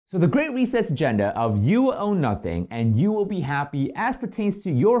So the Great Reset's agenda of you will own nothing and you will be happy as pertains to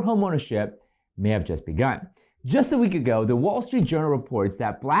your homeownership may have just begun. Just a week ago, the Wall Street Journal reports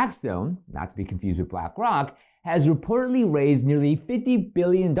that Blackstone, not to be confused with Blackrock, has reportedly raised nearly $50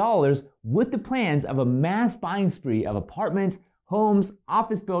 billion with the plans of a mass buying spree of apartments, homes,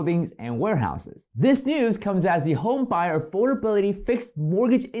 office buildings, and warehouses. This news comes as the Homebuyer Affordability Fixed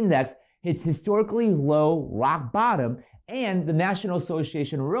Mortgage Index hits historically low rock bottom, and the National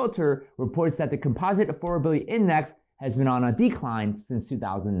Association of Realtors reports that the Composite Affordability Index has been on a decline since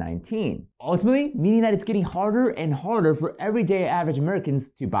 2019. Ultimately, meaning that it's getting harder and harder for everyday average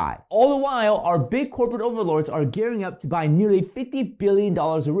Americans to buy. All the while, our big corporate overlords are gearing up to buy nearly $50 billion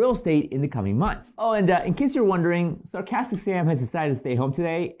of real estate in the coming months. Oh, and in case you're wondering, Sarcastic Sam has decided to stay home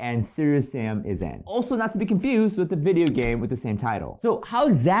today, and Serious Sam is in. Also, not to be confused with the video game with the same title. So how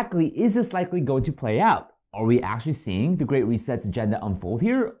exactly is this likely going to play out? Are we actually seeing the Great Reset's agenda unfold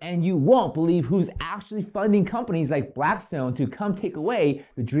here? And you won't believe who's actually funding companies like Blackstone to come take away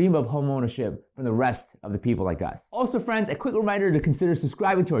the dream of homeownership from the rest of the people like us. Also, friends, a quick reminder to consider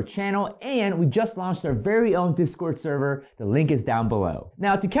subscribing to our channel, and we just launched our very own Discord server. The link is down below.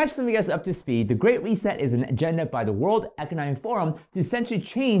 Now, to catch some of you guys up to speed, the Great Reset is an agenda by the World Economic Forum to essentially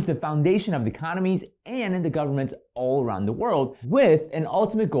change the foundation of the economies and the governments all around the world, with an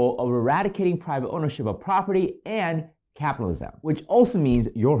ultimate goal of eradicating private ownership of property and capitalism, which also means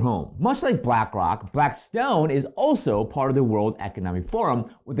your home. Much like Blackrock, Blackstone is also part of the World Economic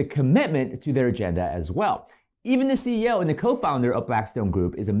Forum with a commitment to their agenda as well. Even the CEO and the co-founder of Blackstone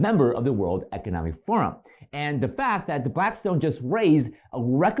Group is a member of the World Economic Forum. And the fact that the Blackstone just raised a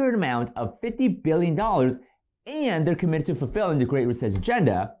record amount of $50 billion and they're committed to fulfilling the Great Reset's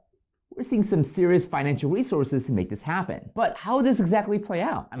agenda, we're seeing some serious financial resources to make this happen. But how would this exactly play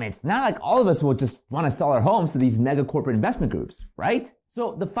out? I mean, it's not like all of us will just want to sell our homes to these mega corporate investment groups, right?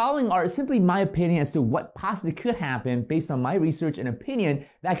 So the following are simply my opinion as to what possibly could happen based on my research and opinion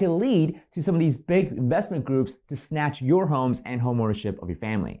that could lead to some of these big investment groups to snatch your homes and home ownership of your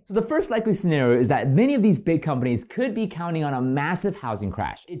family. So the first likely scenario is that many of these big companies could be counting on a massive housing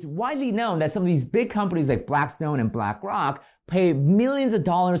crash. It's widely known that some of these big companies like Blackstone and Blackrock pay millions of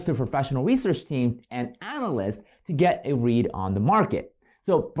dollars to a professional research team and analysts to get a read on the market.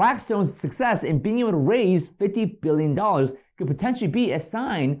 So Blackstone's success in being able to raise $50 billion could potentially be a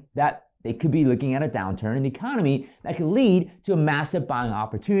sign that they could be looking at a downturn in the economy that could lead to a massive buying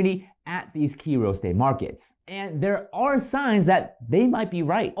opportunity at these key real estate markets. And there are signs that they might be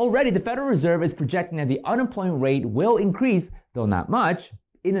right. Already, the Federal Reserve is projecting that the unemployment rate will increase, though not much,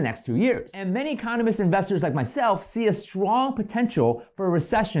 in the next 2 years. And many economist investors like myself see a strong potential for a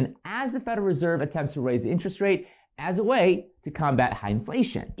recession as the Federal Reserve attempts to raise the interest rate as a way to combat high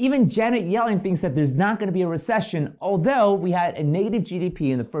inflation. Even Janet Yellen thinks that there's not going to be a recession, although we had a negative GDP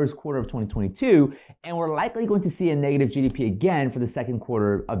in the first quarter of 2022, and we're likely going to see a negative GDP again for the second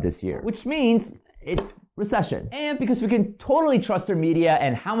quarter of this year, which means it's recession. And because we can totally trust their media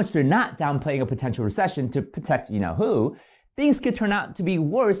and how much they're not downplaying a potential recession to protect you-know-who, things could turn out to be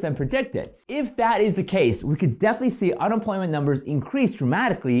worse than predicted. If that is the case, we could definitely see unemployment numbers increase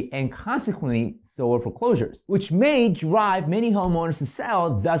dramatically and consequently so are foreclosures, which may drive many homeowners to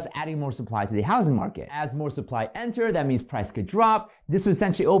sell, thus adding more supply to the housing market. As more supply enter, that means price could drop. This would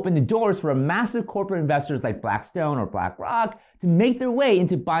essentially open the doors for massive corporate investors like Blackstone or Blackrock to make their way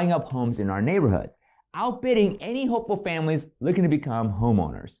into buying up homes in our neighborhoods, outbidding any hopeful families looking to become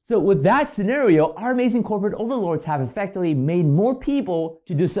homeowners. So with that scenario, our amazing corporate overlords have effectively made more people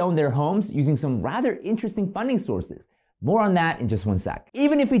to disown their homes using some rather interesting funding sources. More on that in just one sec.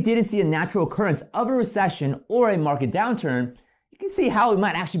 Even if we didn't see a natural occurrence of a recession or a market downturn, you can see how it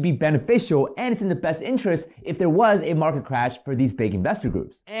might actually be beneficial, and it's in the best interest if there was a market crash for these big investor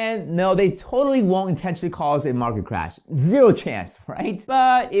groups. And no, they totally won't intentionally cause a market crash. Zero chance, right?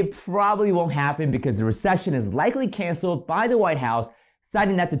 But it probably won't happen because the recession is likely canceled by the White House,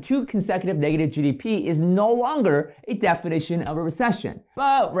 citing that the 2 consecutive negative GDP is no longer a definition of a recession,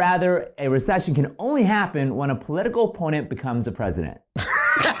 but rather a recession can only happen when a political opponent becomes a president.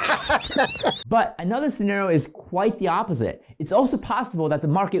 But another scenario is quite the opposite. It's also possible that the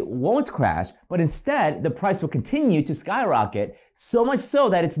market won't crash, but instead the price will continue to skyrocket, so much so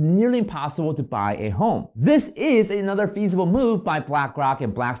that it's nearly impossible to buy a home. This is another feasible move by Blackrock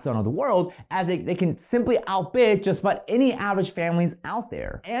and Blackstone of the world, as they can simply outbid just about any average families out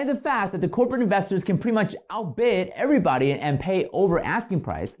there. And the fact that the corporate investors can pretty much outbid everybody and pay over asking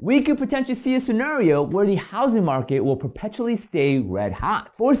price, we could potentially see a scenario where the housing market will perpetually stay red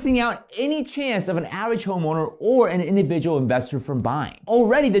hot, forcing out any chance chance of an average homeowner or an individual investor from buying.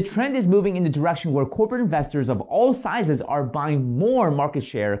 Already, the trend is moving in the direction where corporate investors of all sizes are buying more market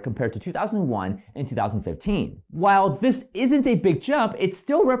share compared to 2001 and 2015. While this isn't a big jump, it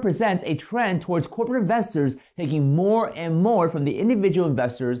still represents a trend towards corporate investors taking more and more from the individual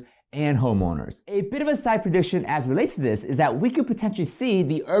investors and homeowners. A bit of a side prediction as relates to this is that we could potentially see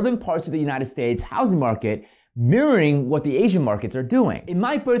the urban parts of the United States housing market mirroring what the Asian markets are doing. In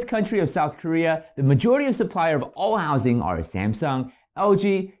my birth country of South Korea, the majority of supplier of all housing are Samsung,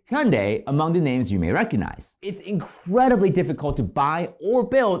 LG, Hyundai, among the names you may recognize. It's incredibly difficult to buy or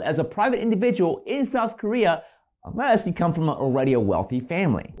build as a private individual in South Korea unless you come from already a wealthy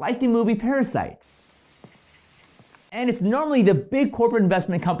family, like the movie Parasite. And it's normally the big corporate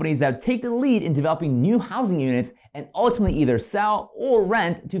investment companies that take the lead in developing new housing units and ultimately either sell or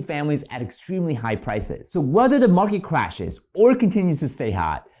rent to families at extremely high prices. So whether the market crashes or continues to stay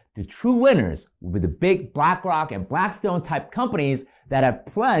hot, the true winners will be the big Blackrock and Blackstone type companies that have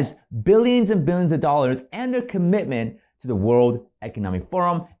pledged billions and billions of dollars and their commitment to the World Economic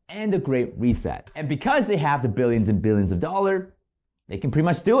Forum and the Great Reset. And because they have the billions and billions of dollars, they can pretty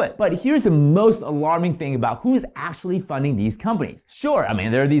much do it. But here's the most alarming thing about who's actually funding these companies. Sure,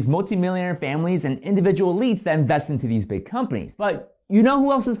 there are these multimillionaire families and individual elites that invest into these big companies. But you know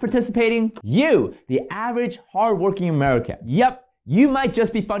who else is participating? You, the average hardworking American. Yep, you might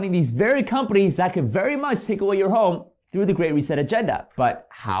just be funding these very companies that could very much take away your home through the Great Reset agenda. But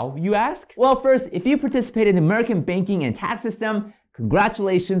how, you ask? Well, first, if you participate in the American banking and tax system,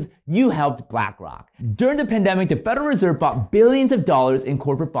 congratulations, you helped Blackrock. During the pandemic, the Federal Reserve bought billions of dollars in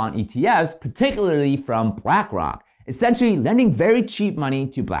corporate bond ETFs, particularly from Blackrock, essentially lending very cheap money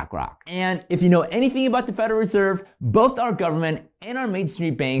to Blackrock. And if you know anything about the Federal Reserve, both our government and our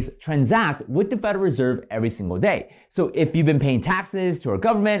mainstream banks transact with the Federal Reserve every single day. So if you've been paying taxes to our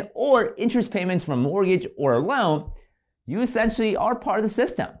government or interest payments from a mortgage or a loan, you essentially are part of the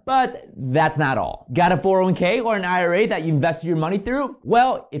system. But that's not all. Got a 401k or an IRA that you invested your money through?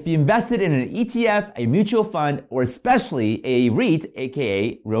 Well, if you invested in an ETF, a mutual fund, or especially a REIT,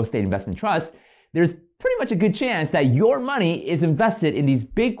 aka real estate investment trust, there's pretty much a good chance that your money is invested in these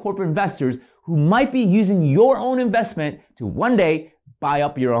big corporate investors who might be using your own investment to one day buy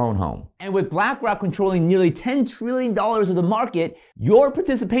up your own home. And with BlackRock controlling nearly $10 trillion of the market, your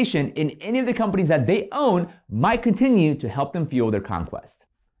participation in any of the companies that they own might continue to help them fuel their conquest.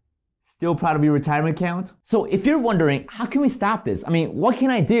 Still proud of your retirement account? So if you're wondering, how can we stop this? What can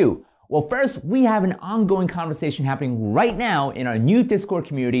I do? Well, first, we have an ongoing conversation happening right now in our new Discord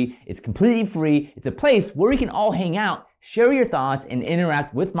community. It's completely free. It's a place where we can all hang out, share your thoughts, and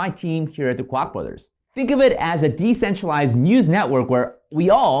interact with my team here at the Kwak Brothers. Think of it as a decentralized news network where we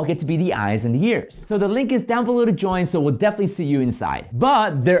all get to be the eyes and the ears. So the link is down below to join, so we'll definitely see you inside.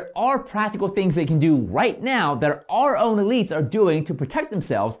 But there are practical things they can do right now that our own elites are doing to protect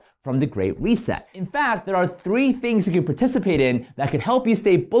themselves from the Great Reset. In fact, there are 3 things you can participate in that could help you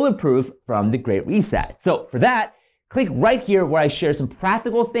stay bulletproof from the Great Reset. So for that, click right here where I share some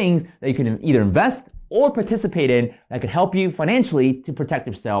practical things that you can either invest or participate in that could help you financially to protect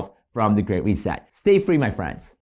yourself from the Great Reset. Stay free, my friends.